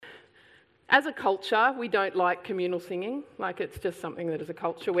As a culture, we don't like communal singing. Like, it's just something that as a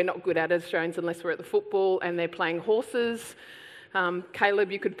culture we're not good at as Australians unless we're at the football and they're playing horses.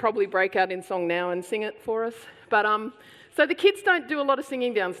 Caleb, you could probably break out in song now and sing it for us. But so the kids don't do a lot of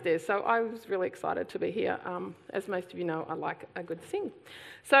singing downstairs, so I was really excited to be here. As most of you know, I like a good sing.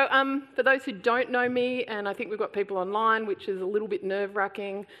 So for those who don't know me, and I think we've got people online, which is a little bit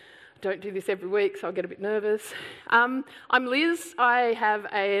nerve-wracking. Don't do this every week, so I get a bit nervous. I'm Liz. I have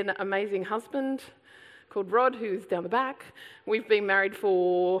an amazing husband called Rod, who's down the back. We've been married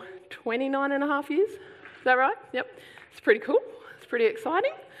for 29 and a half years. Is that right? Yep. It's pretty cool. It's pretty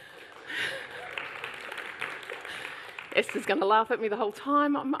exciting. Esther's going to laugh at me the whole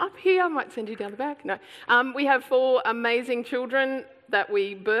time. I'm up here. I might send you down the back. No. We have 4 amazing children that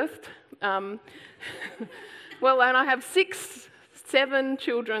we birthed. Well, and I have 7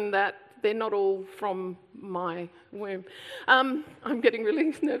 children that they're not all from my womb. I'm getting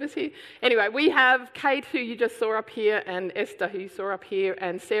really nervous here. Anyway, we have Kate, who you just saw up here, and Esther, who you saw up here,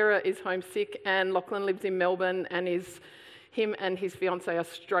 and Sarah is homesick, and Lachlan lives in Melbourne, and him and his fiancée are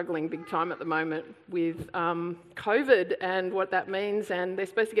struggling big time at the moment with COVID and what that means, and they're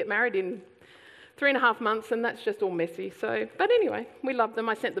supposed to get married in 3.5 months, and that's just all messy. So, but anyway, we love them.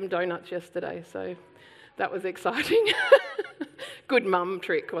 I sent them donuts yesterday, so that was exciting. Good mum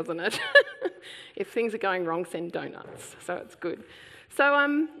trick, wasn't it? If things are going wrong, send donuts. So it's good.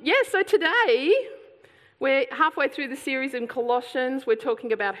 So so today we're halfway through the series in Colossians. We're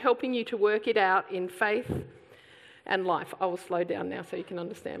talking about helping you to work it out in faith and life. I will slow down now so you can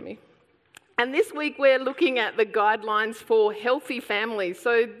understand me. And this week we're looking at the guidelines for healthy families.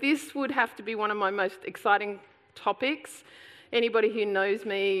 So this would have to be one of my most exciting topics. Anybody who knows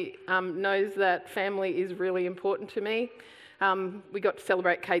me knows that family is really important to me. We got to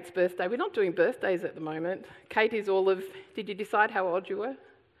celebrate Kate's birthday. We're not doing birthdays at the moment. Kate is all of, did you decide how old you were?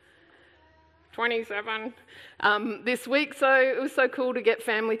 27 this week. So it was so cool to get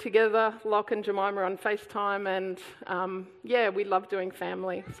family together. Locke and Jemima on FaceTime, and we love doing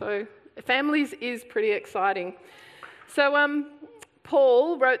family. So families is pretty exciting. So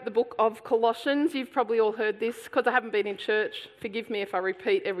Paul wrote the book of Colossians. You've probably all heard this because I haven't been in church. Forgive me if I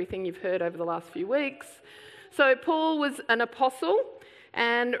repeat everything you've heard over the last few weeks. So Paul was an apostle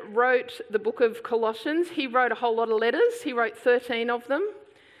and wrote the book of Colossians. He wrote a whole lot of letters. He wrote 13 of them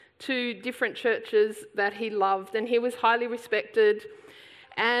to different churches that he loved, and he was highly respected.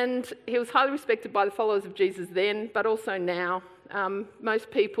 And he was highly respected by the followers of Jesus then, but also now. Most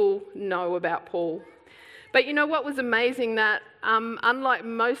people know about Paul. But you know what was amazing? That unlike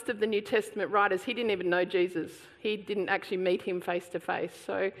most of the New Testament writers, he didn't even know Jesus. He didn't actually meet him face to face.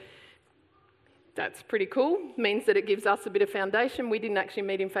 So that's pretty cool. Means that it gives us a bit of foundation. We didn't actually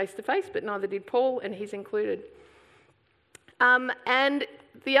meet him face to face, but neither did Paul, and he's included. And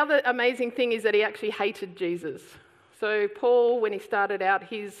the other amazing thing is that he actually hated Jesus. So Paul, when he started out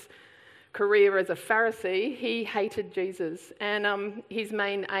his career as a Pharisee, he hated Jesus, and his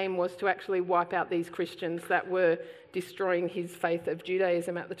main aim was to actually wipe out these Christians that were destroying his faith of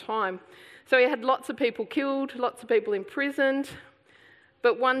Judaism at the time. So he had lots of people killed, lots of people imprisoned,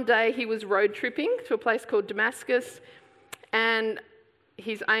 but one day he was road tripping to a place called Damascus, and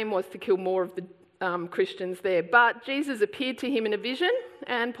his aim was to kill more of the Christians there. But Jesus appeared to him in a vision,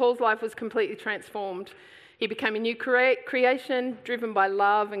 and Paul's life was completely transformed. He became a new creation, driven by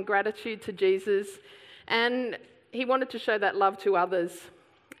love and gratitude to Jesus, and he wanted to show that love to others,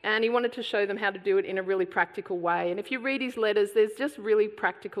 and he wanted to show them how to do it in a really practical way. And if you read his letters, there's just really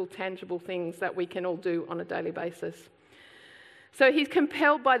practical, tangible things that we can all do on a daily basis. So he's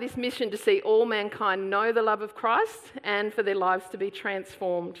compelled by this mission to see all mankind know the love of Christ and for their lives to be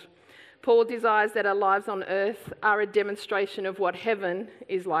transformed. Paul desires that our lives on earth are a demonstration of what heaven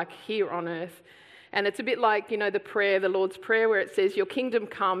is like here on earth. And it's a bit like, the prayer, the Lord's Prayer, where it says, your kingdom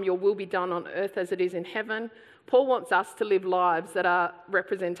come, your will be done on earth as it is in heaven. Paul wants us to live lives that are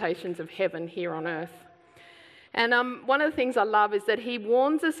representations of heaven here on earth. And one of the things I love is that he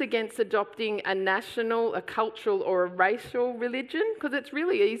warns us against adopting a national, a cultural, or a racial religion, because it's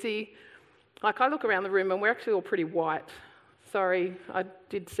really easy. Like, I look around the room and we're actually all pretty white. Sorry, I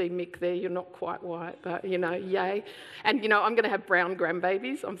did see Mick there. You're not quite white, but, yay. And, I'm going to have brown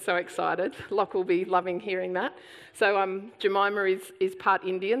grandbabies. I'm so excited. Locke will be loving hearing that. So Jemima is part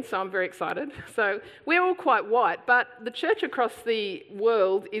Indian, so I'm very excited. So we're all quite white, but the church across the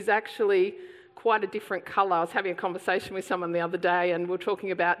world is actually quite a different colour. I was having a conversation with someone the other day, and we were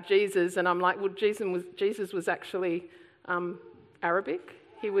talking about Jesus, and I'm like, well, Jesus was actually Arabic.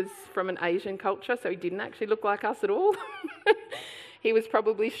 He was from an Asian culture, so he didn't actually look like us at all. He was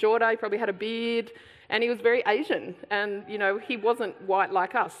probably shorter, he probably had a beard, and he was very Asian, and, he wasn't white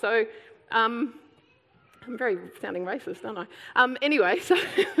like us. So I'm very sounding racist, aren't I? Anyway, so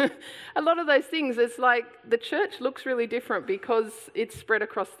a lot of those things, it's like the church looks really different because it's spread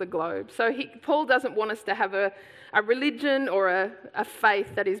across the globe. So Paul doesn't want us to have a religion or a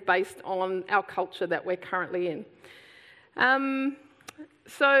faith that is based on our culture that we're currently in.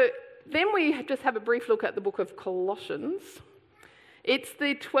 So then we just have a brief look at the book of Colossians. It's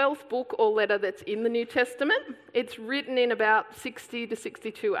the 12th book or letter that's in the New Testament. It's written in about 60 to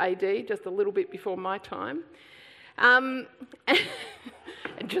 62 AD, just a little bit before my time. And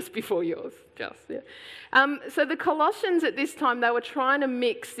just before yours, So the Colossians at this time, they were trying to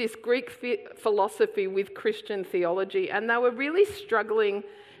mix this Greek philosophy with Christian theology, and they were really struggling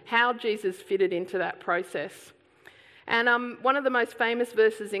how Jesus fitted into that process. And one of the most famous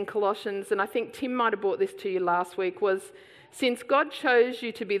verses in Colossians, and I think Tim might have brought this to you last week, was, "Since God chose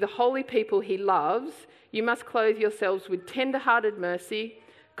you to be the holy people he loves, you must clothe yourselves with tender-hearted mercy,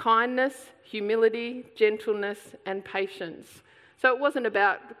 kindness, humility, gentleness, and patience." So it wasn't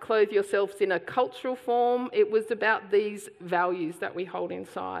about clothe yourselves in a cultural form, it was about these values that we hold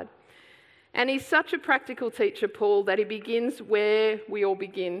inside. And he's such a practical teacher, Paul, that he begins where we all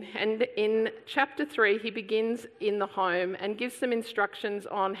begin. And in chapter 3, he begins in the home and gives some instructions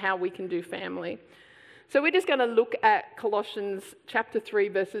on how we can do family. So we're just going to look at Colossians chapter 3,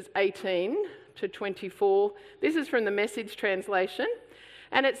 verses 18 to 24. This is from the Message translation.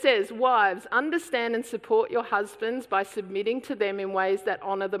 And it says, "Wives, understand and support your husbands by submitting to them in ways that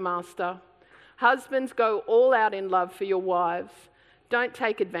honour the master. Husbands, go all out in love for your wives. Don't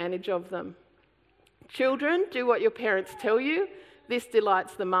take advantage of them. Children, do what your parents tell you. This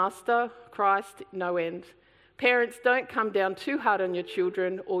delights the master, Christ, no end. Parents, don't come down too hard on your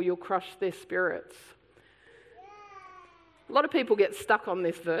children or you'll crush their spirits." A lot of people get stuck on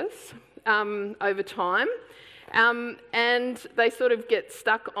this verse over time. And they sort of get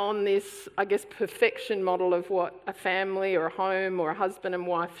stuck on this, I guess, perfection model of what a family or a home or a husband and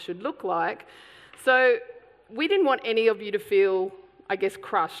wife should look like. So we didn't want any of you to feel, I guess,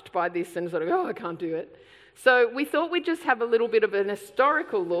 crushed by this and sort of, I can't do it. So we thought we'd just have a little bit of an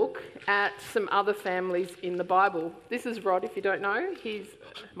historical look at some other families in the Bible. This is Rod, if you don't know. He's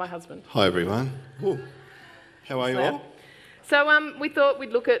my husband. Hi, everyone. Ooh. How are you all? So we thought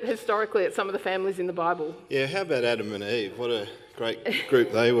we'd look at historically at some of the families in the Bible. Yeah, how about Adam and Eve? What a great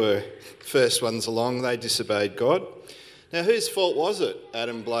group they were. First ones along, they disobeyed God. Now, whose fault was it?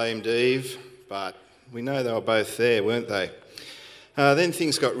 Adam blamed Eve, but we know they were both there, weren't they? Then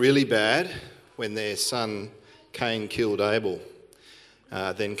things got really bad when their son Cain killed Abel.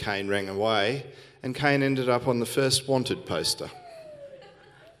 Then Cain ran away, and Cain ended up on the first wanted poster.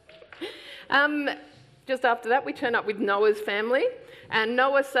 Just after that, we turn up with Noah's family, and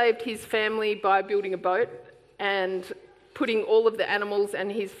Noah saved his family by building a boat and putting all of the animals and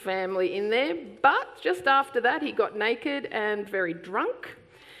his family in there. But just after that, he got naked and very drunk,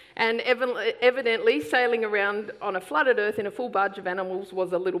 and evidently sailing around on a flooded earth in a full barge of animals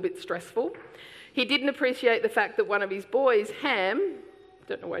was a little bit stressful. He didn't appreciate the fact that one of his boys, Ham,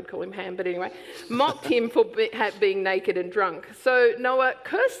 don't know why I'd call him Ham, but anyway, mocked him for being naked and drunk. So Noah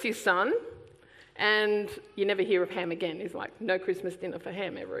cursed his son, and you never hear of Ham again. He's like, no Christmas dinner for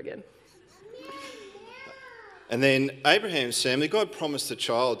Ham ever again. And then Abraham's family, God promised a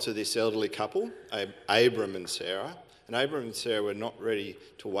child to this elderly couple, Abram and Sarah. And Abram and Sarah were not ready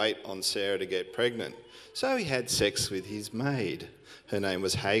to wait on Sarah to get pregnant. So he had sex with his maid. Her name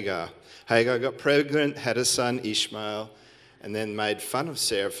was Hagar. Hagar got pregnant, had a son, Ishmael, and then made fun of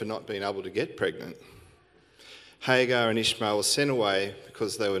Sarah for not being able to get pregnant. Hagar and Ishmael were sent away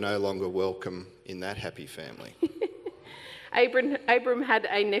because they were no longer welcome in that happy family. Abram had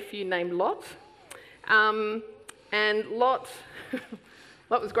a nephew named Lot. And Lot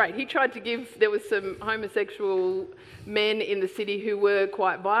was great. He tried to there was some homosexual men in the city who were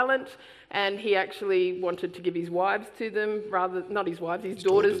quite violent, and he actually wanted to give his wives to them, not his wives, his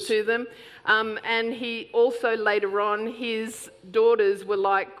daughters to them. And he also later on, his daughters were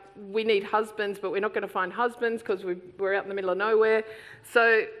like, we need husbands, but we're not going to find husbands because we're out in the middle of nowhere.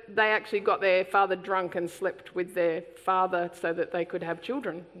 So they actually got their father drunk and slept with their father so that they could have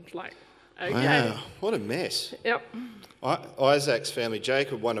children. It's like, okay. Wow, what a mess. Yep. Isaac's family,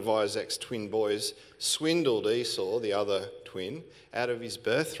 Jacob, one of Isaac's twin boys, swindled Esau, the other twin, out of his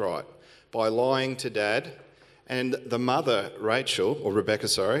birthright by lying to Dad. And the mother,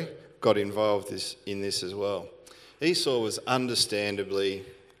 Rebecca, got involved in this as well. Esau was understandably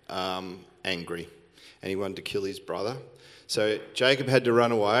angry, and he wanted to kill his brother. So Jacob had to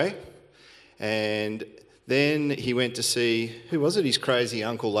run away, and then he went to see, who was it? His crazy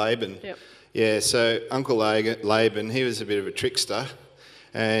Uncle Laban. Yep. Yeah, so Uncle Laban, he was a bit of a trickster,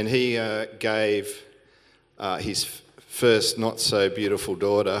 And he gave his first not-so-beautiful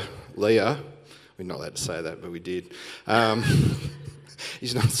daughter, Leah. We're not allowed to say that, but we did.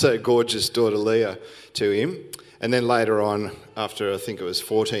 His not-so-gorgeous daughter, Leah, to him. And then later on, after I think it was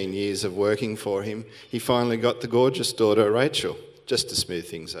 14 years of working for him, he finally got the gorgeous daughter, Rachel, just to smooth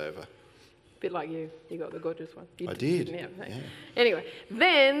things over. Bit like you got the gorgeous one. I did. Yeah. Yeah. Anyway,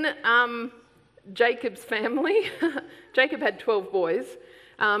 then Jacob's family, Jacob had 12 boys,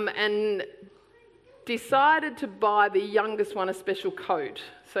 and decided to buy the youngest one a special coat.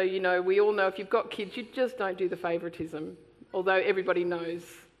 So, we all know if you've got kids, you just don't do the favouritism, although everybody knows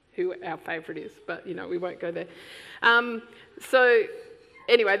who our favourite is, but, we won't go there. So,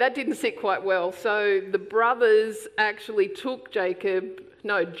 anyway, that didn't sit quite well. So the brothers actually took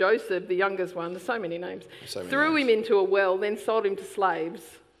Joseph, the youngest one, there's so many names, threw him into a well, then sold him to slaves.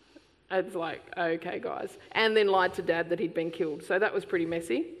 It's like, okay, guys. And then lied to Dad that he'd been killed. So that was pretty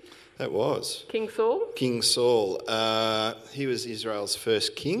messy. That was. King Saul? King Saul. He was Israel's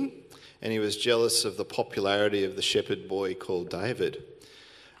first king, and he was jealous of the popularity of the shepherd boy called David.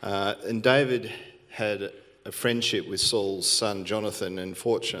 And David had a friendship with Saul's son Jonathan, and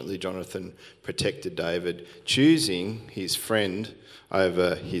fortunately Jonathan protected David, choosing his friend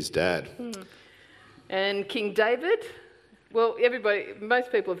over his dad. And King David, well,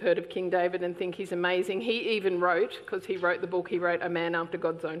 most people have heard of King David and think he's amazing. He even wrote, because he wrote the book, he wrote A Man After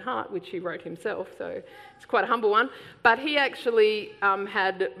God's Own Heart, which he wrote himself, so it's quite a humble one. But he actually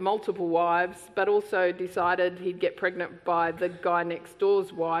had multiple wives, but also decided he'd get pregnant by the guy next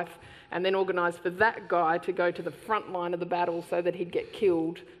door's wife, and then organised for that guy to go to the front line of the battle so that he'd get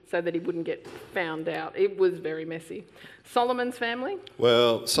killed, so that he wouldn't get found out. It was very messy. Solomon's family?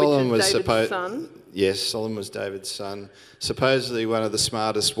 Well, Solomon was David's son. Yes, Solomon was David's son. Supposedly one of the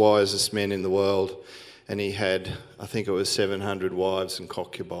smartest, wisest men in the world, and he had, I think it was 700 wives and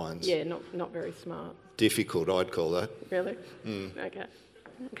concubines. Yeah, not very smart. Difficult, I'd call that. Really? Okay.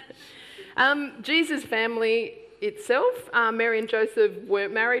 Jesus' family itself, Mary and Joseph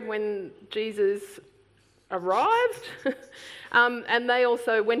weren't married when Jesus arrived. And they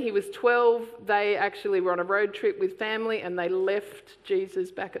also, when he was 12, they actually were on a road trip with family and they left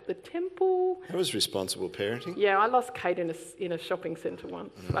Jesus back at the temple. That was responsible parenting. Yeah, I lost Kate in a shopping centre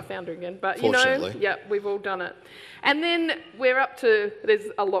once. I found her again. But, Fortunately. yeah, we've all done it. And then we're up to,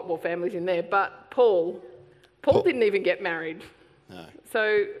 there's a lot more families in there, but Paul didn't even get married. No.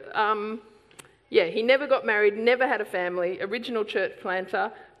 So, he never got married, never had a family, original church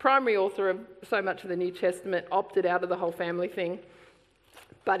planter, primary author of so much of the New Testament, opted out of the whole family thing.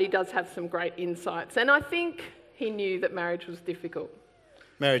 But he does have some great insights. And I think he knew that marriage was difficult.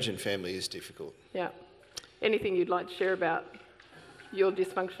 Marriage and family is difficult. Yeah. Anything you'd like to share about your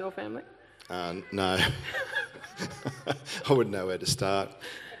dysfunctional family? No. I wouldn't know where to start.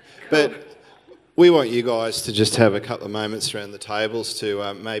 But we want you guys to just have a couple of moments around the tables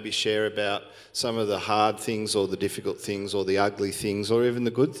to maybe share about some of the hard things or the difficult things or the ugly things or even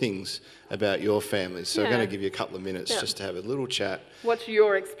the good things about your family. So I'm going to give you a couple of minutes just to have a little chat. What's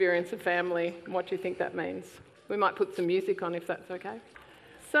your experience of family? What do you think that means? We might put some music on if that's okay.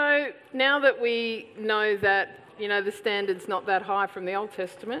 So now that we know that, the standard's not that high from the Old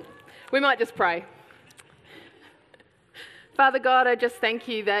Testament, we might just pray. Father God, I just thank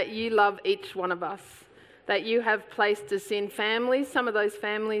you that you love each one of us, that you have placed us in families. Some of those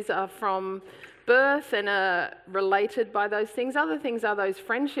families are from birth and are related by those things. Other things are those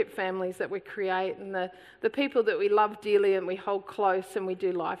friendship families that we create and the people that we love dearly and we hold close and we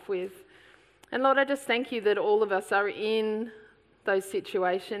do life with. And Lord, I just thank you that all of us are in those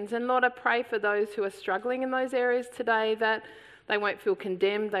situations. And Lord, I pray for those who are struggling in those areas today that they won't feel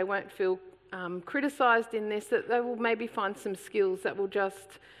condemned, they won't feel criticised in this, that they will maybe find some skills that will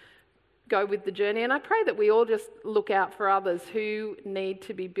just go with the journey. And I pray that we all just look out for others who need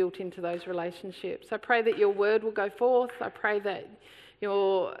to be built into those relationships. I pray that your word will go forth. I pray that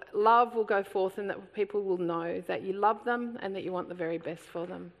your love will go forth and that people will know that you love them and that you want the very best for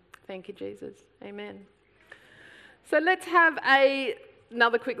them. Thank you, Jesus. Amen. So let's have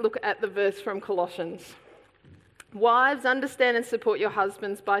another quick look at the verse from Colossians. Wives, understand and support your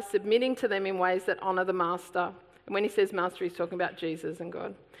husbands by submitting to them in ways that honour the master. And when he says master, he's talking about Jesus and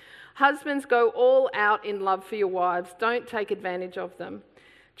God. Husbands, go all out in love for your wives. Don't take advantage of them.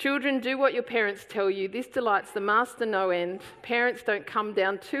 Children, do what your parents tell you. This delights the master no end. Parents, don't come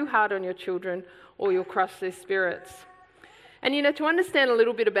down too hard on your children or you'll crush their spirits. And to understand a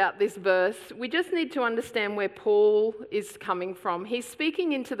little bit about this verse, we just need to understand where Paul is coming from. He's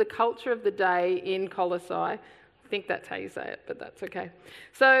speaking into the culture of the day in Colossae. think that's how you say it, but that's okay.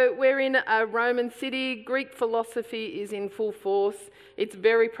 So we're in a Roman city. Greek philosophy is in full force. It's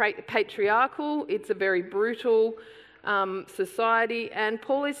very patriarchal. It's a very brutal society. And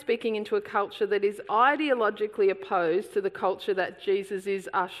Paul is speaking into a culture that is ideologically opposed to the culture that Jesus is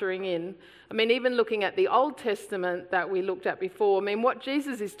ushering in. I mean, even looking at the Old Testament that we looked at before, I mean, what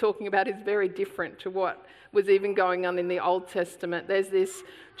Jesus is talking about is very different to what was even going on in the Old Testament.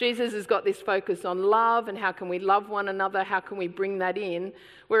 Jesus has got this focus on love and how can we love one another, how can we bring that in,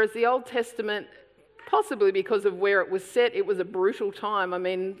 whereas the Old Testament, possibly because of where it was set, it was a brutal time. I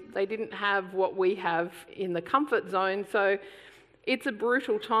mean, they didn't have what we have in the comfort zone, so it's a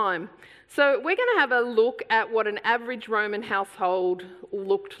brutal time. So we're going to have a look at what an average Roman household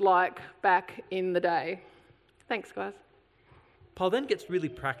looked like back in the day. Thanks, guys. Paul then gets really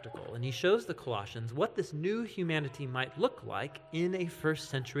practical, and he shows the Colossians what this new humanity might look like in a first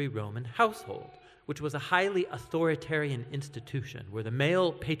century Roman household, which was a highly authoritarian institution where the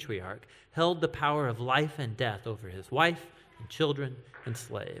male patriarch held the power of life and death over his wife and children and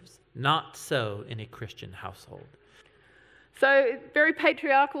slaves. Not so in a Christian household. So, very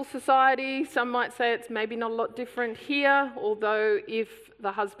patriarchal society. Some might say it's maybe not a lot different here, although if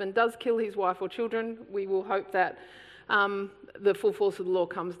the husband does kill his wife or children, we will hope that the full force of the law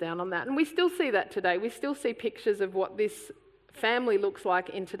comes down on that. And we still see that today. We still see pictures of what this family looks like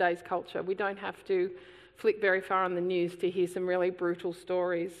in today's culture. We don't have to flick very far on the news to hear some really brutal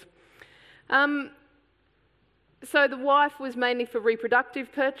stories. So the wife was mainly for reproductive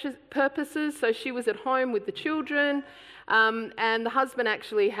purposes, so she was at home with the children, and the husband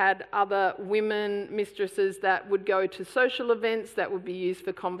actually had other women, mistresses, that would go to social events that would be used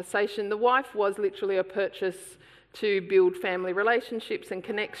for conversation. The wife was literally a purchase to build family relationships and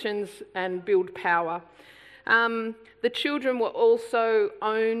connections and build power. The children were also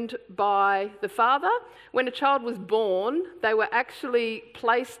owned by the father. When a child was born, they were actually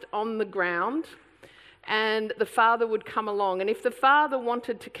placed on the ground and the father would come along. And if the father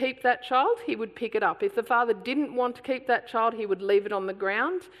wanted to keep that child, he would pick it up. If the father didn't want to keep that child, he would leave it on the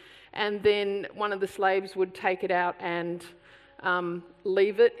ground, and then one of the slaves would take it out and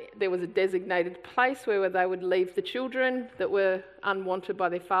leave it. There was a designated place where they would leave the children that were unwanted by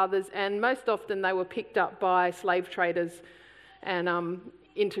their fathers, and most often they were picked up by slave traders and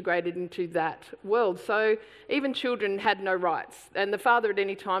integrated into that world. So even children had no rights, and the father at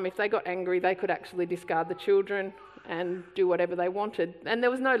any time, if they got angry, they could actually discard the children and do whatever they wanted. And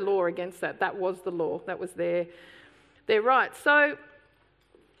there was no law against that. That was the law. That was their right. So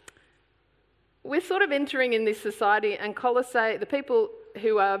we're sort of entering in this society, and Colossae, the people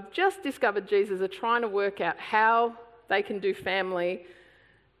who have just discovered Jesus, are trying to work out how they can do family,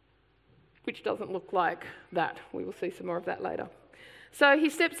 which doesn't look like that. We will see some more of that later. So he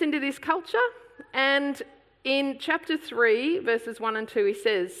steps into this culture, and in chapter 3, verses 1 and 2, he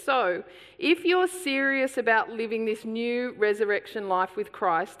says, "So, if you're serious about living this new resurrection life with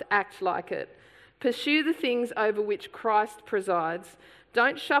Christ, act like it. Pursue the things over which Christ presides.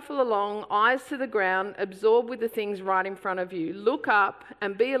 Don't shuffle along, eyes to the ground, absorbed with the things right in front of you. Look up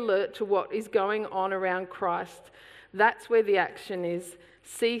and be alert to what is going on around Christ. That's where the action is.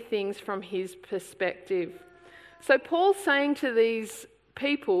 See things from his perspective." So Paul's saying to these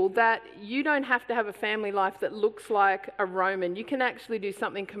people that you don't have to have a family life that looks like a Roman. You can actually do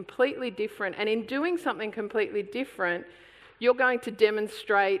something completely different. And in doing something completely different, you're going to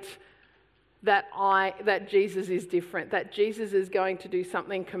demonstrate that Jesus is different, that Jesus is going to do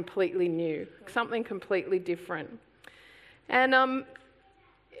something completely new, something completely different. And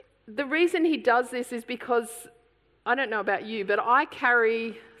the reason he does this is because, I don't know about you, but I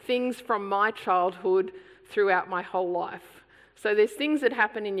carry things from my childhood throughout my whole life. So there's things that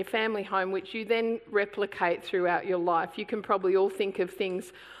happen in your family home which you then replicate throughout your life. You can probably all think of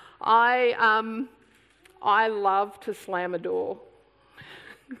things. I love to slam a door.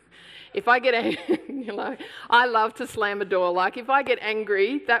 If I get I love to slam a door. Like if I get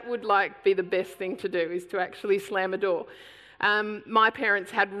angry, that would be the best thing to do, is to actually slam a door. My parents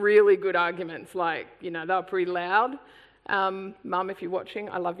had really good arguments, they were pretty loud. Mum, if you're watching,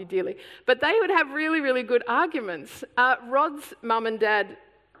 I love you dearly. But they would have really, really good arguments. Rod's mum and dad,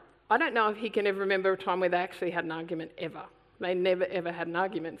 I don't know if he can ever remember a time where they actually had an argument ever. They never, ever had an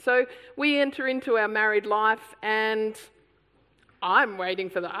argument. So we enter into our married life and I'm waiting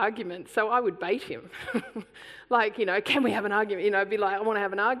for the argument, so I would bait him. Can we have an argument? I'd be like, I want to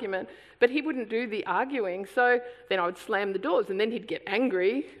have an argument. But he wouldn't do the arguing, so then I would slam the doors, and then he'd get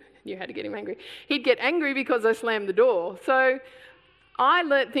angry. You had to get him angry. He'd get angry because I slammed the door. So I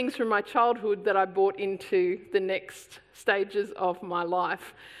learnt things from my childhood that I brought into the next stages of my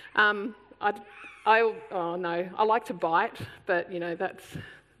life. I like to bite, but that's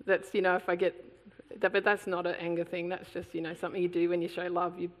if I get that, but that's not an anger thing. That's just something you do when you show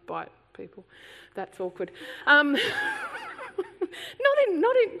love. You bite people. That's awkward. Not in,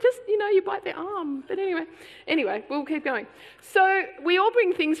 just you bite their arm. But anyway, we'll keep going. So we all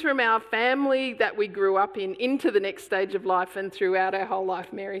bring things from our family that we grew up in into the next stage of life and throughout our whole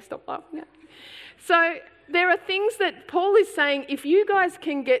life. Mary, stop laughing. Yeah. So there are things that Paul is saying, if you guys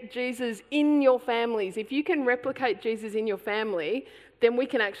can get Jesus in your families, if you can replicate Jesus in your family, then we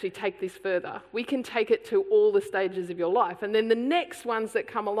can actually take this further. We can take it to all the stages of your life. And then the next ones that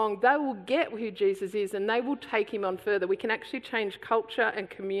come along, they will get who Jesus is and they will take him on further. We can actually change culture and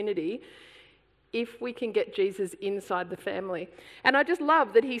community if we can get Jesus inside the family. And I just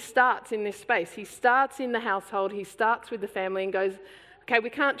love that he starts in this space. He starts in the household, he starts with the family and goes, okay,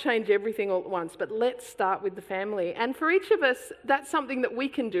 we can't change everything all at once, but let's start with the family. And for each of us, that's something that we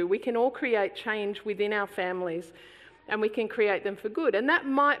can do. We can all create change within our families. And we can create them for good. And that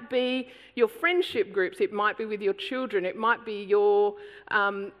might be your friendship groups. It might be with your children. It might be your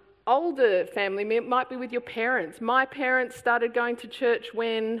older family. It might be with your parents. My parents started going to church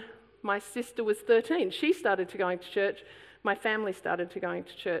when my sister was 13. She started to going to church. My family started to going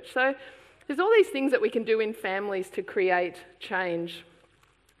to church. So there's all these things that we can do in families to create change.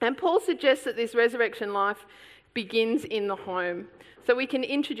 And Paul suggests that this resurrection life begins in the home. So we can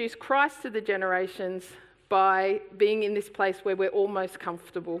introduce Christ to the generations by being in this place where we're almost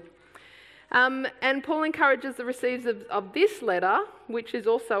comfortable. And Paul encourages the recipients of this letter, which is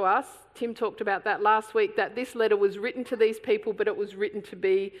also us. Tim talked about that last week, that this letter was written to these people, but it was written to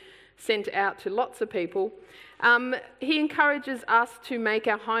be sent out to lots of people. He encourages us to make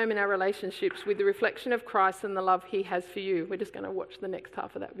our home and our relationships with the reflection of Christ and the love he has for you. We're just going to watch the next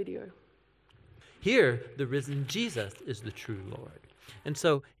half of that video. Here, the risen Jesus is the true Lord. And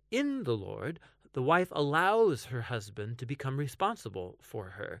so, in the Lord, the wife allows her husband to become responsible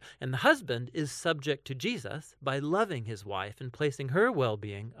for her, and the husband is subject to Jesus by loving his wife and placing her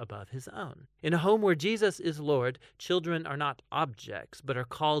well-being above his own. In a home where Jesus is Lord, children are not objects, but are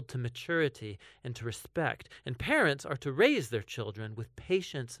called to maturity and to respect, and parents are to raise their children with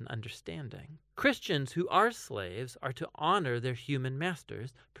patience and understanding. Christians who are slaves are to honor their human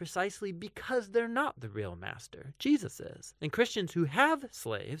masters precisely because they're not the real master. Jesus is. And Christians who have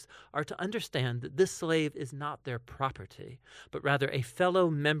slaves are to understand that this slave is not their property, but rather a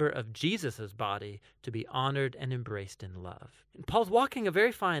fellow member of Jesus' body to be honored and embraced in love. And Paul's walking a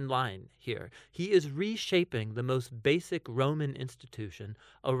very fine line here. He is reshaping the most basic Roman institution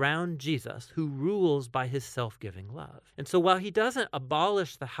around Jesus, who rules by his self-giving love. And so while he doesn't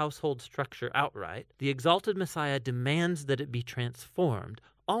abolish the household structure outright, the exalted Messiah demands that it be transformed,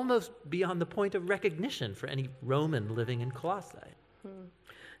 almost beyond the point of recognition for any Roman living in Colossae.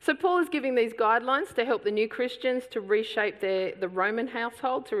 So Paul is giving these guidelines to help the new Christians to reshape the Roman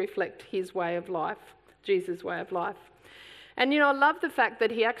household to reflect his way of life, Jesus' way of life. And I love the fact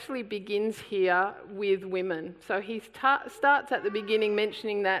that he actually begins here with women. So he starts at the beginning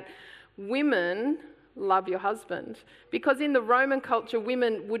mentioning that women love your husband, because in the Roman culture,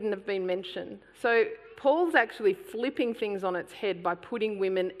 women wouldn't have been mentioned. So Paul's actually flipping things on its head by putting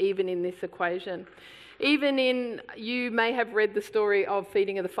women even in this equation. Even you may have read the story of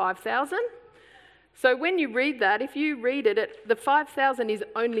feeding of the 5,000. So when you read that, if you read it, the 5,000 is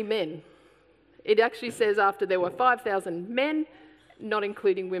only men. It actually says after there were 5,000 men, not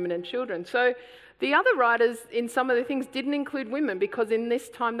including women and children. So the other writers in some of the things didn't include women, because in this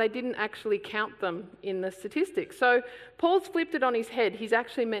time they didn't actually count them in the statistics. So Paul's flipped it on his head. He's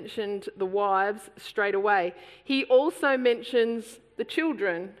actually mentioned the wives straight away. He also mentions the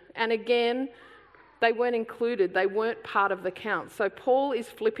children, and again, they weren't included. They weren't part of the count. So Paul is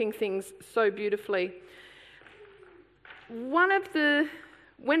flipping things so beautifully.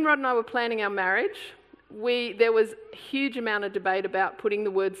 When Rod and I were planning our marriage, there was a huge amount of debate about putting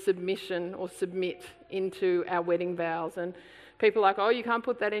the word submission or submit into our wedding vows. And people are like, oh, you can't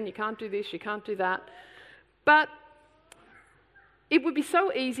put that in, you can't do this, you can't do that. But it would be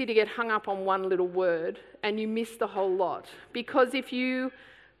so easy to get hung up on one little word and you miss the whole lot. Because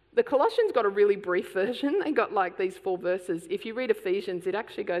the Colossians got a really brief version. They got like these 4 verses. If you read Ephesians, it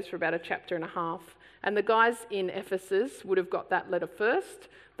actually goes for about a chapter and a half. And the guys in Ephesus would have got that letter first.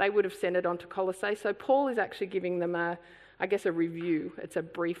 They would have sent it on to Colossae. So Paul is actually giving them a review. It's a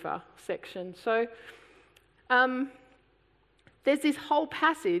briefer section. So there's this whole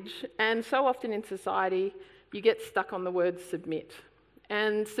passage, and so often in society, you get stuck on the word submit.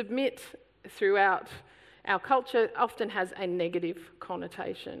 And submit throughout our culture often has a negative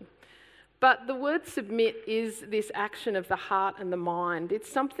connotation. But the word submit is this action of the heart and the mind. It's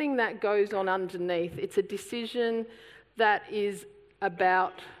something that goes on underneath. It's a decision that is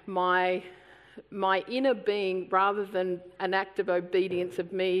about my inner being rather than an act of obedience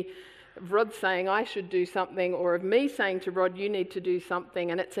of me, of Rod saying I should do something, or of me saying to Rod, you need to do something.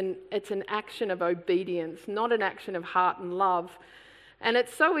 And it's an action of obedience, not an action of heart and love. And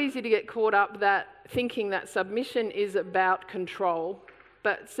it's so easy to get caught up that thinking that submission is about control.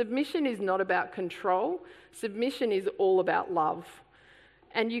 But submission is not about control. Submission is all about love.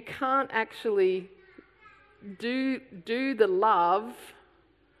 And you can't actually do the love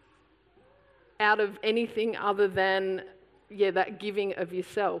out of anything other than, that giving of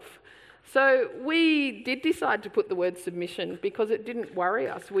yourself. So we did decide to put the word submission because it didn't worry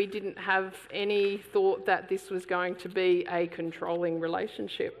us. We didn't have any thought that this was going to be a controlling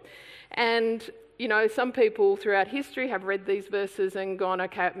relationship. And some people throughout history have read these verses and gone,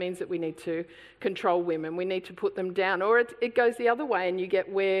 okay, it means that we need to control women, we need to put them down. Or it goes the other way, and you get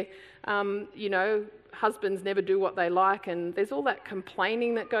where, husbands never do what they like, and there's all that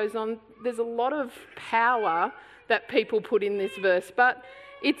complaining that goes on. There's a lot of power that people put in this verse, but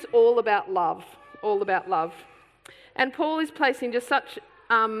it's all about love, all about love. And Paul is placing just such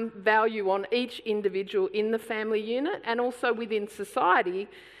value on each individual in the family unit and also within society,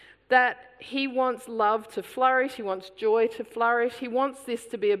 that he wants love to flourish, he wants joy to flourish, he wants this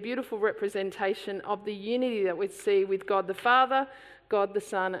to be a beautiful representation of the unity that we see with God the Father, God the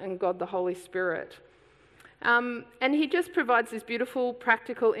Son, and God the Holy Spirit. And he just provides this beautiful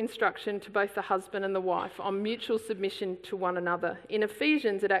practical instruction to both the husband and the wife on mutual submission to one another. In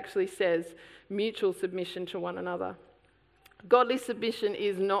Ephesians, it actually says mutual submission to one another. Godly submission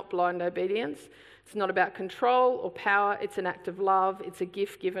is not blind obedience. It's not about control or power. It's an act of love. It's a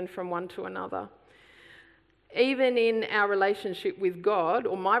gift given from one to another. Even in our relationship with God,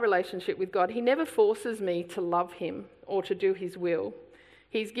 or my relationship with God, he never forces me to love him or to do his will.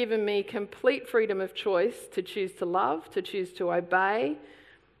 He's given me complete freedom of choice to choose to love, to choose to obey,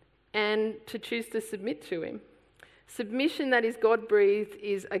 and to choose to submit to him. Submission that is God-breathed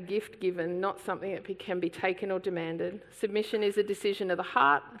is a gift given, not something that can be taken or demanded. Submission is a decision of the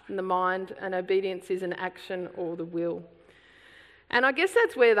heart and the mind, and obedience is an action or the will. And I guess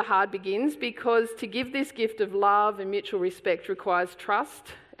that's where the hard begins, because to give this gift of love and mutual respect requires trust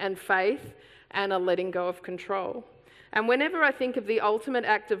and faith and a letting go of control. And whenever I think of the ultimate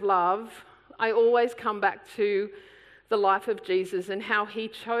act of love, I always come back to the life of Jesus and how he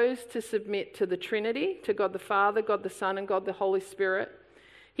chose to submit to the Trinity, to God the Father, God the Son, and God the Holy Spirit.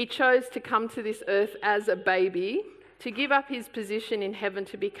 He chose to come to this earth as a baby, to give up his position in heaven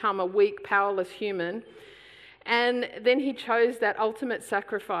to become a weak, powerless human. And then he chose that ultimate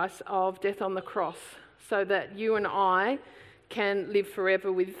sacrifice of death on the cross so that you and I can live forever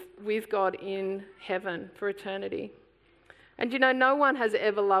with God in heaven for eternity. And no one has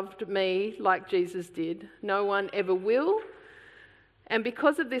ever loved me like Jesus did. No one ever will. And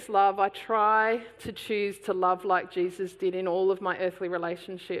because of this love, I try to choose to love like Jesus did in all of my earthly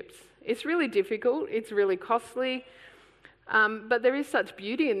relationships. It's really difficult. It's really costly. But there is such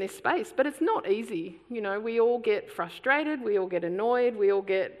beauty in this space. But it's not easy. We all get frustrated. We all get annoyed. We all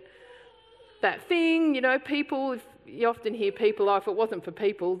get that thing. People, you often hear people, if it wasn't for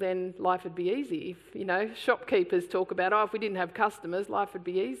people, then life would be easy. Shopkeepers talk about, if we didn't have customers, life would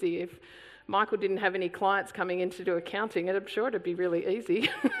be easy. If Michael didn't have any clients coming in to do accounting, I'm sure it'd be really easy.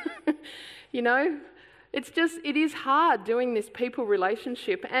 It is hard doing this people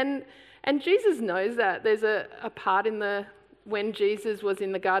relationship. And Jesus knows that. There's a part in when Jesus was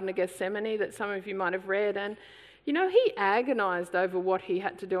in the Garden of Gethsemane that some of you might have read, and he agonized over what he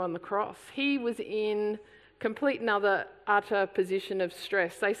had to do on the cross. He was in complete and utter position of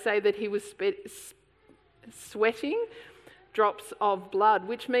stress. They say that he was sweating drops of blood,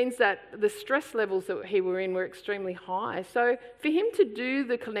 which means that the stress levels that he were in were extremely high. So for him to do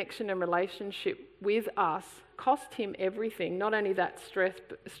the connection and relationship with us cost him everything, not only that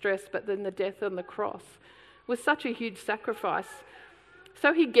stress, but then the death on the cross was such a huge sacrifice.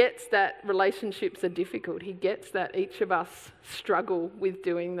 So he gets that relationships are difficult. He gets that each of us struggle with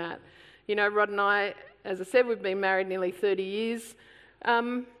doing that. Rod and I, as I said, we've been married nearly 30 years.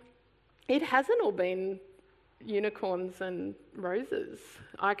 It hasn't all been unicorns and roses.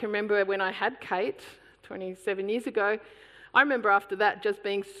 I can remember when I had Kate 27 years ago, I remember after that just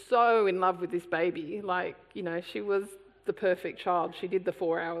being so in love with this baby. She was the perfect child. She did the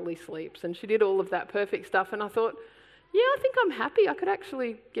 4-hourly sleeps and she did all of that perfect stuff. And I thought, I think I'm happy. I could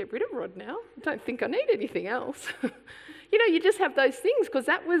actually get rid of Rod now. I don't think I need anything else. You just have those things because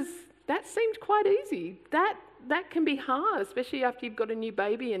that seemed quite easy. That that can be hard, especially after you've got a new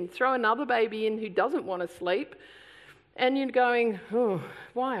baby and throw another baby in who doesn't want to sleep. And you're going, oh,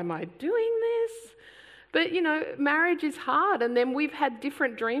 why am I doing this? But, marriage is hard. And then we've had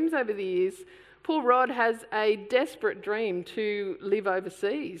different dreams over the years. Paul Rod has a desperate dream to live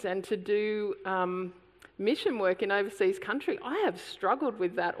overseas and to do mission work in overseas country. I have struggled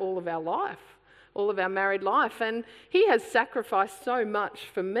with that all of our life, all of our married life. And he has sacrificed so much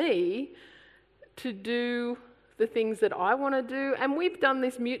for me to do the things that I want to do. And we've done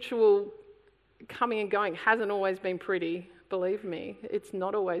this mutual coming and going. It hasn't always been pretty, believe me. It's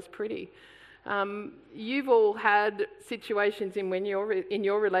not always pretty. You've all had situations in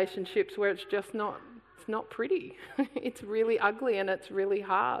your relationships where it's just not pretty. It's really ugly and it's really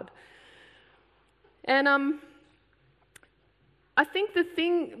hard. And I think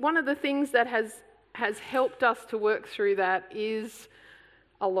one of the things that has helped us to work through that is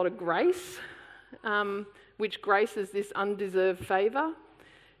a lot of grace, which grace is this undeserved favour,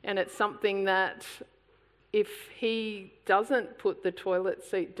 and it's something that if he doesn't put the toilet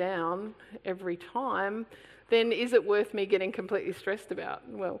seat down every time, then is it worth me getting completely stressed about?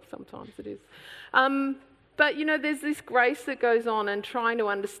 Well, sometimes it is. But, there's this grace that goes on and trying to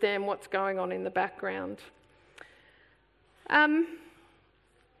understand what's going on in the background. And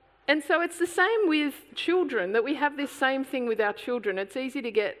so it's the same with children, that we have this same thing with our children. It's easy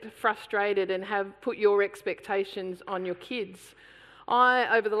to get frustrated and put your expectations on your kids.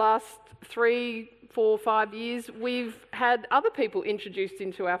 Over the last 3, 4, 5 years, we've had other people introduced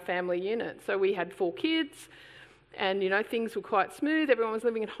into our family unit. So we had 4 kids and, things were quite smooth. Everyone was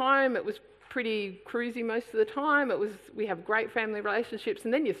living at home. It was pretty cruisy most of the time. We have great family relationships,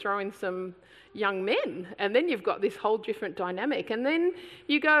 and then you throw in some young men, and then you've got this whole different dynamic. And then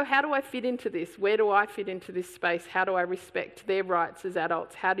you go, how do I fit into this? Where do I fit into this space? How do I respect their rights as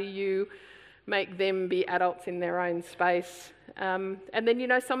adults? How do you make them be adults in their own space? And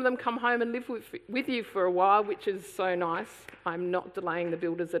then, some of them come home and live with you for a while, which is so nice. I'm not delaying the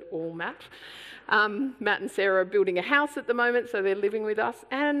builders at all, Matt. Matt and Sarah are building a house at the moment, so they're living with us,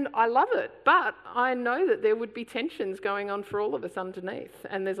 and I love it. But I know that there would be tensions going on for all of us underneath,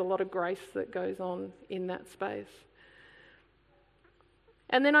 and there's a lot of grace that goes on in that space.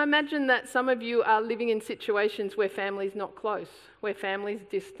 And then I imagine that some of you are living in situations where family's not close, where family's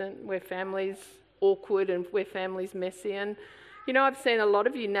distant, where family's awkward, and where family's messy. And I've seen a lot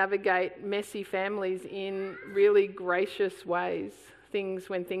of you navigate messy families in really gracious ways.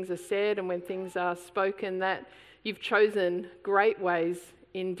 When things are said and when things are spoken, that you've chosen great ways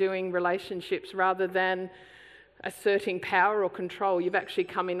in doing relationships rather than asserting power or control. You've actually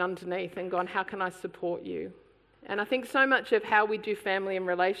come in underneath and gone, how can I support you? And I think so much of how we do family and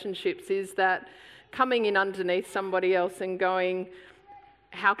relationships is that coming in underneath somebody else and going,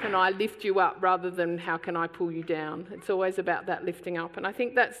 how can I lift you up rather than how can I pull you down? It's always about that lifting up. And I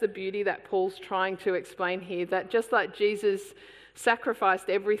think that's the beauty that Paul's trying to explain here, that just like Jesus sacrificed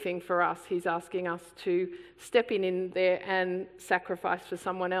everything for us, he's asking us to step in there and sacrifice for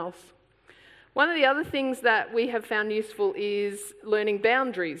someone else. One of the other things that we have found useful is learning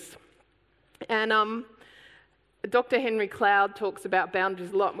boundaries. And Dr. Henry Cloud talks about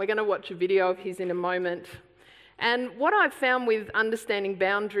boundaries a lot. We're going to watch a video of his in a moment. And what I've found with understanding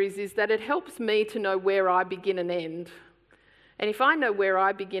boundaries is that it helps me to know where I begin and end. And if I know where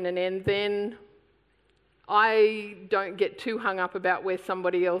I begin and end, then I don't get too hung up about where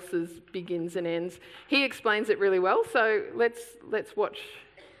somebody else's begins and ends. He explains it really well, so let's watch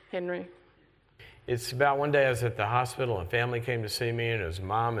Henry. It's about one day I was at the hospital and a family came to see me, and it was a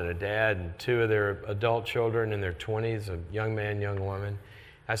mom and a dad and 2 of their adult children in their 20s, a young man, young woman.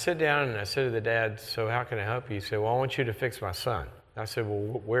 I sit down and I said to the dad, so how can I help you? He said, well, I want you to fix my son. I said,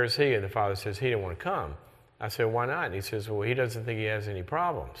 well, where's he? And the father says, he didn't want to come. I said, why not? And he says, well, he doesn't think he has any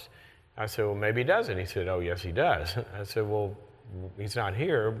problems. I said, well, maybe he doesn't. He said, oh, yes, he does. I said, well, he's not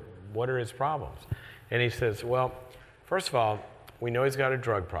here. What are his problems? And he says, well, first of all, we know he's got a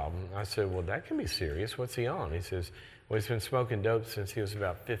drug problem. I said, well, that can be serious. What's he on? He says, well, he's been smoking dope since he was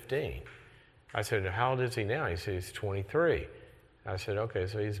about 15. I said, how old is he now? He said, he's 23. I said, okay,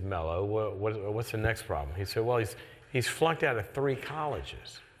 so he's mellow. What's the next problem? He said, well, he's flunked out of 3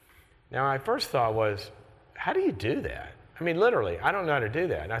 colleges. Now, my first thought was, how do you do that? I mean, literally, I don't know how to do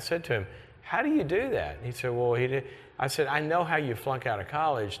that. And I said to him, how do you do that? And he said, well, he did. I said, I know how you flunk out of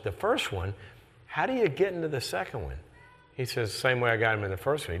college, the first one. How do you get into the second one? He says, same way I got him in the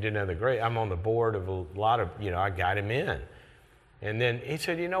first one. He didn't have the grade. I'm on the board of a lot of, I got him in. And then he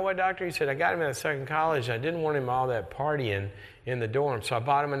said, you know what, doctor? He said, I got him in the second college. I didn't want him all that partying in the dorm, so I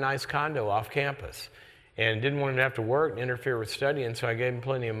bought him a nice condo off campus. And didn't want him to have to work and interfere with studying, so I gave him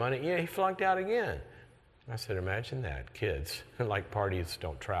plenty of money. Yeah, he flunked out again. I said, imagine that, kids, like parties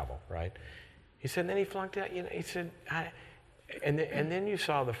don't travel, right? He said, and then he flunked out, he said, and then you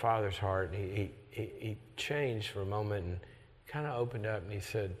saw the father's heart, and he changed for a moment and kind of opened up, and he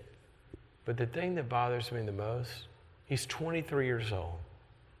said, but the thing that bothers me the most, he's 23 years old.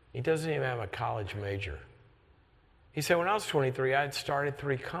 He doesn't even have a college major. He said, when I was 23, I had started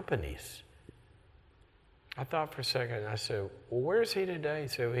 3 companies. I thought for a second, and I said, well, where is he today? He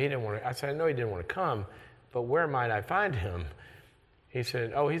said, well, he didn't want to. I said, I know he didn't want to come, but where might I find him? He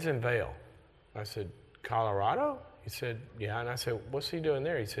said, oh, he's in Vail. I said, Colorado? He said, yeah. And I said, what's he doing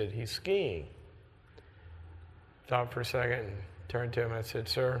there? He said, he's skiing. Thought for a second and turned to him. I said,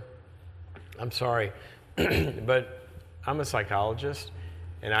 sir, I'm sorry, but I'm a psychologist,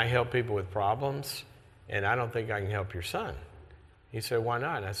 and I help people with problems, and I don't think I can help your son. He said, why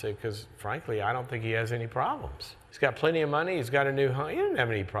not? And I said, because frankly, I don't think he has any problems. He's got plenty of money. He's got a new home. He doesn't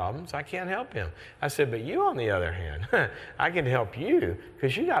have any problems. I can't help him. I said, but you, on the other hand, I can help you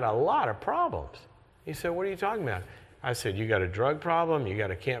because you got a lot of problems. He said, what are you talking about? I said, you got a drug problem. You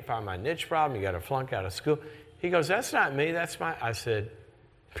got a can't find my niche problem. You got to flunk out of school. He goes, that's not me. That's my. I said,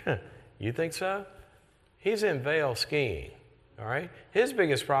 you think so? He's in Vail skiing, all right? His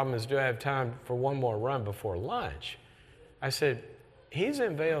biggest problem is, do I have time for one more run before lunch? I said, he's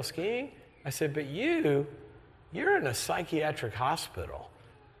in Vail skiing? I said, but you're in a psychiatric hospital.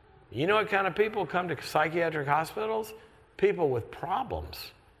 You know what kind of people come to psychiatric hospitals? People with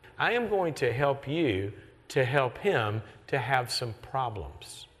problems. I am going to help you to help him to have some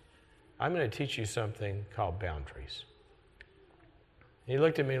problems. I'm going to teach you something called boundaries. He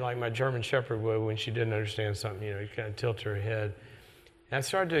looked at me like my German Shepherd would when she didn't understand something. You kind of tilt her head. And I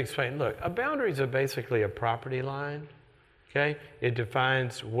started to explain, look, a boundary is basically a property line. Okay? It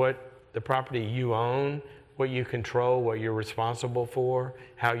defines what the property you own, what you control, what you're responsible for,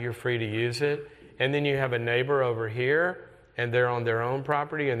 how you're free to use it. And then you have a neighbor over here, and they're on their own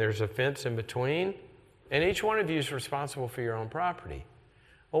property, and there's a fence in between. And each one of you is responsible for your own property.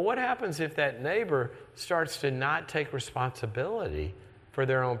 Well, what happens if that neighbor starts to not take responsibility for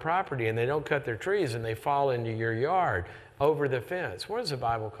their own property, and they don't cut their trees, and they fall into your yard over the fence? What does the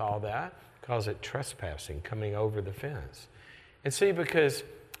Bible call that? It calls it trespassing, coming over the fence. And see, because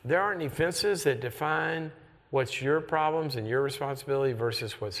there aren't any fences that define what's your problems and your responsibility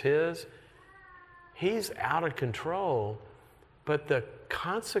versus what's his, he's out of control, but the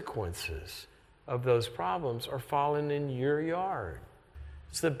consequences of those problems are falling in your yard.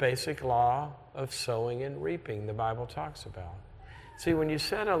 It's the basic law of sowing and reaping the Bible talks about. See, when you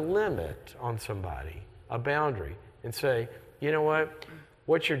set a limit on somebody, a boundary, and say, you know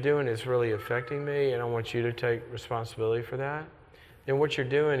what you're doing is really affecting me, and I want you to take responsibility for that, then what you're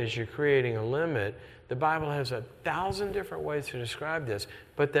doing is you're creating a limit. The Bible has 1,000 different ways to describe this,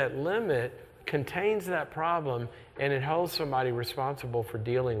 but that limit contains that problem, and it holds somebody responsible for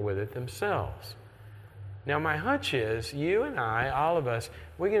dealing with it themselves. Now, my hunch is you and I, all of us,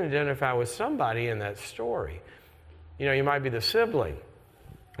 we can identify with somebody in that story. You know, you might be the sibling,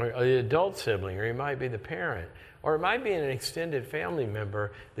 or the adult sibling, or you might be the parent, or it might be an extended family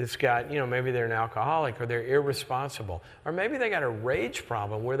member that's got, maybe they're an alcoholic, or they're irresponsible, or maybe they got a rage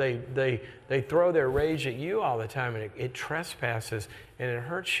problem where they throw their rage at you all the time, and it trespasses and it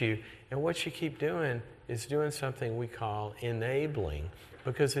hurts you. And what you keep doing is doing something we call enabling,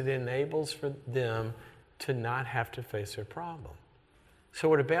 because it enables for them to not have to face their problem. So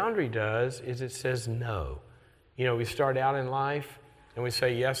what a boundary does is it says no. We start out in life and we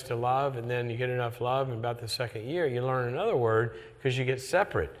say yes to love, and then you get enough love, and about the second year you learn another word because you get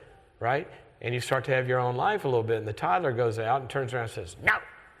separate, right? And you start to have your own life a little bit, and the toddler goes out and turns around and says, no.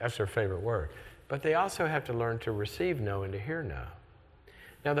 That's their favorite word. But they also have to learn to receive no and to hear no.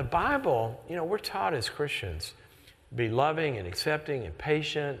 Now the Bible, we're taught as Christians be loving and accepting and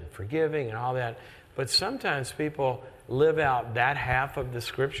patient and forgiving and all that. But sometimes people live out that half of the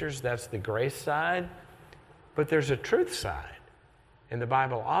scriptures, that's the grace side, but there's a truth side. And the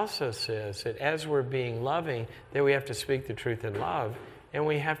Bible also says that as we're being loving, that we have to speak the truth in love, and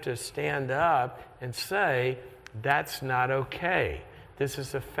we have to stand up and say, that's not okay. This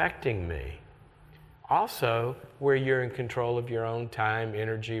is affecting me. Also, where you're in control of your own time,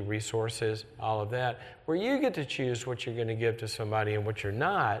 energy, resources, all of that, where you get to choose what you're going to give to somebody and what you're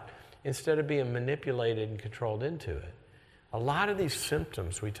not, instead of being manipulated and controlled into it. A lot of these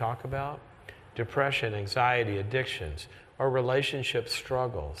symptoms we talk about, depression, anxiety, addictions, or relationship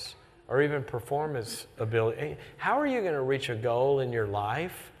struggles, or even performance ability. How are you going to reach a goal in your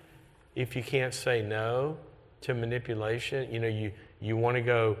life if you can't say no to manipulation? You want to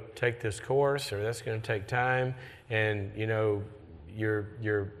go take this course, or that's going to take time, and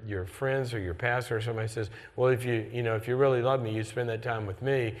your friends or your pastor or somebody says, well, if you really love me, you spend that time with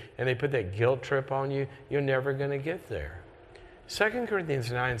me, and they put that guilt trip on you, you're never going to get there. 2 Corinthians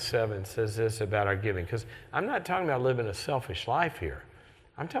 9:7 says this about our giving, because I'm not talking about living a selfish life here.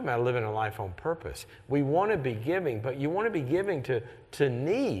 I'm talking about living a life on purpose. We want to be giving, but you want to be giving to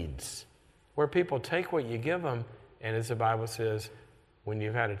needs, where people take what you give them, and as the Bible says, when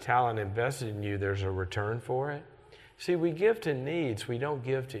you've had a talent invested in you, there's a return for it. See, we give to needs, we don't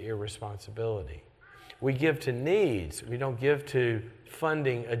give to irresponsibility. We give to needs, we don't give to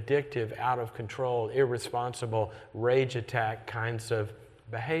funding addictive, out of control, irresponsible, rage attack kinds of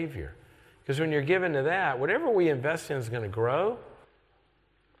behavior. Because when you're given to that, whatever we invest in is going to grow.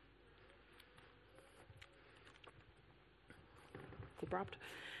 It's abrupt.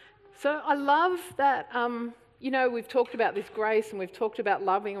 So I love that, we've talked about this grace and we've talked about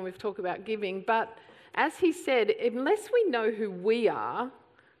loving and we've talked about giving, but as he said, unless we know who we are,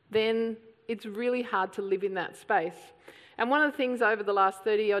 then it's really hard to live in that space. And one of the things over the last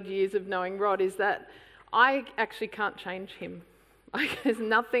 30-odd years of knowing Rod is that I actually can't change him. There's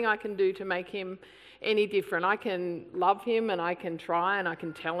nothing I can do to make him any different. I can love him and I can try and I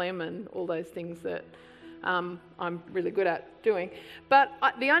can tell him and all those things that I'm really good at doing. But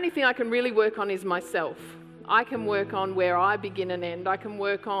the only thing I can really work on is myself. I can work on where I begin and end. I can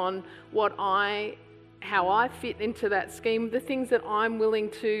work on how I fit into that scheme, the things that I'm willing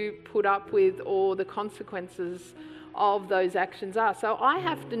to put up with or the consequences of those actions are. So I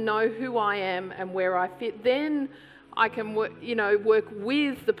have to know who I am and where I fit. Then I can work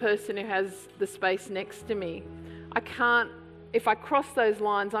with the person who has the space next to me. If I cross those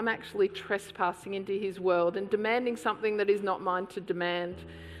lines, I'm actually trespassing into his world and demanding something that is not mine to demand.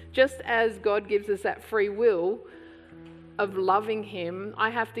 Just as God gives us that free will of loving him, I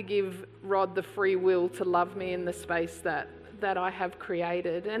have to give Rod the free will to love me in the space that I have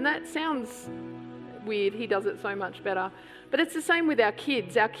created. And that sounds weird. He does it so much better. But it's the same with our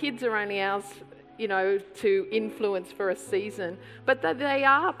kids. Our kids are only ours, to influence for a season. But they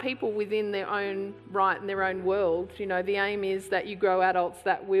are people within their own right and their own world. The aim is that you grow adults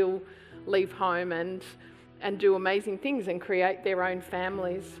that will leave home and do amazing things and create their own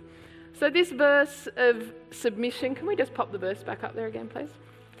families. So this verse of submission, can we just pop the verse back up there again, please?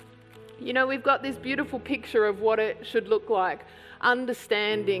 We've got this beautiful picture of what it should look like.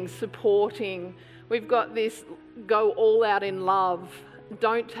 Understanding, supporting. We've got this go all out in love.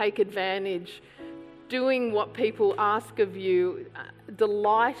 Don't take advantage. Doing what people ask of you.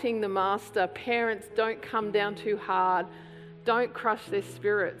 Delighting the master. Parents, don't come down too hard. Don't crush their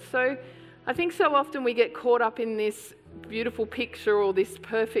spirits. So I think so often we get caught up in this beautiful picture or this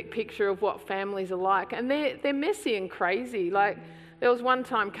perfect picture of what families are like, and they're messy and crazy. Like, there was one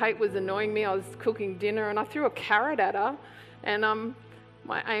time Kate was annoying me. I was cooking dinner and I threw a carrot at her, and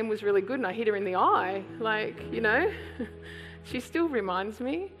my aim was really good and I hit her in the eye. She still reminds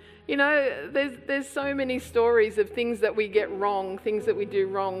me. There's so many stories of things that we get wrong, things that we do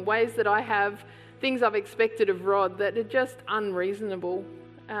wrong, ways that I have, things I've expected of Rod that are just unreasonable.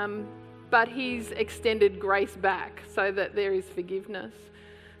 But he's extended grace back so that there is forgiveness.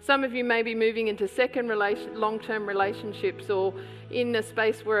 Some of you may be moving into second long-term relationships or in a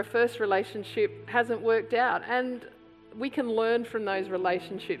space where a first relationship hasn't worked out. And we can learn from those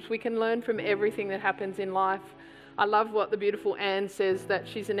relationships. We can learn from everything that happens in life. I love what the beautiful Anne says, that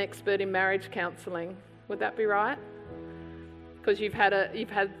she's an expert in marriage counselling. Would that be right? Because you've had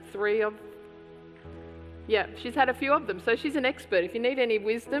 3 of... Yeah, she's had a few of them, so she's an expert. If you need any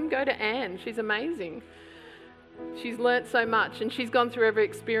wisdom, go to Anne. She's amazing. She's learnt so much, and she's gone through every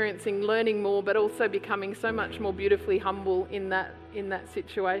experience in learning more, but also becoming so much more beautifully humble in that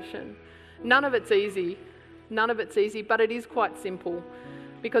situation. None of it's easy, but it is quite simple.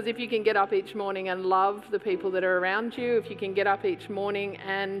 Because if you can get up each morning and love the people that are around you, if you can get up each morning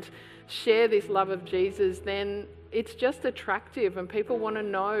and share this love of Jesus, then it's just attractive and people want to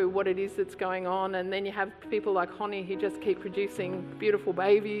know what it is that's going on. And then you have people like Honey who just keep producing beautiful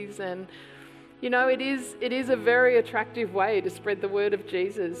babies. And, it is a very attractive way to spread the word of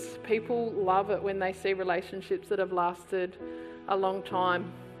Jesus. People love it when they see relationships that have lasted a long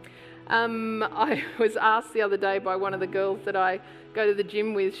time. I was asked the other day by one of the girls that I go to the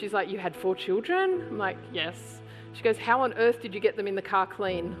gym with, she's like, "You had 4 children?" I'm like, "Yes." She goes, "How on earth did you get them in the car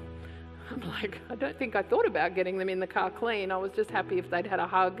clean?" I'm like, I don't think I thought about getting them in the car clean. I was just happy if they'd had a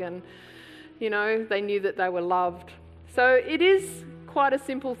hug and, they knew that they were loved. So it is quite a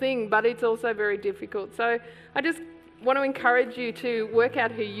simple thing, but it's also very difficult. So I just want to encourage you to work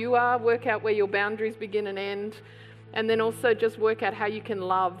out who you are, work out where your boundaries begin and end, and then also just work out how you can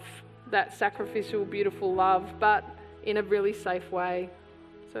love that sacrificial, beautiful love, but in a really safe way.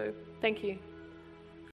 So thank you.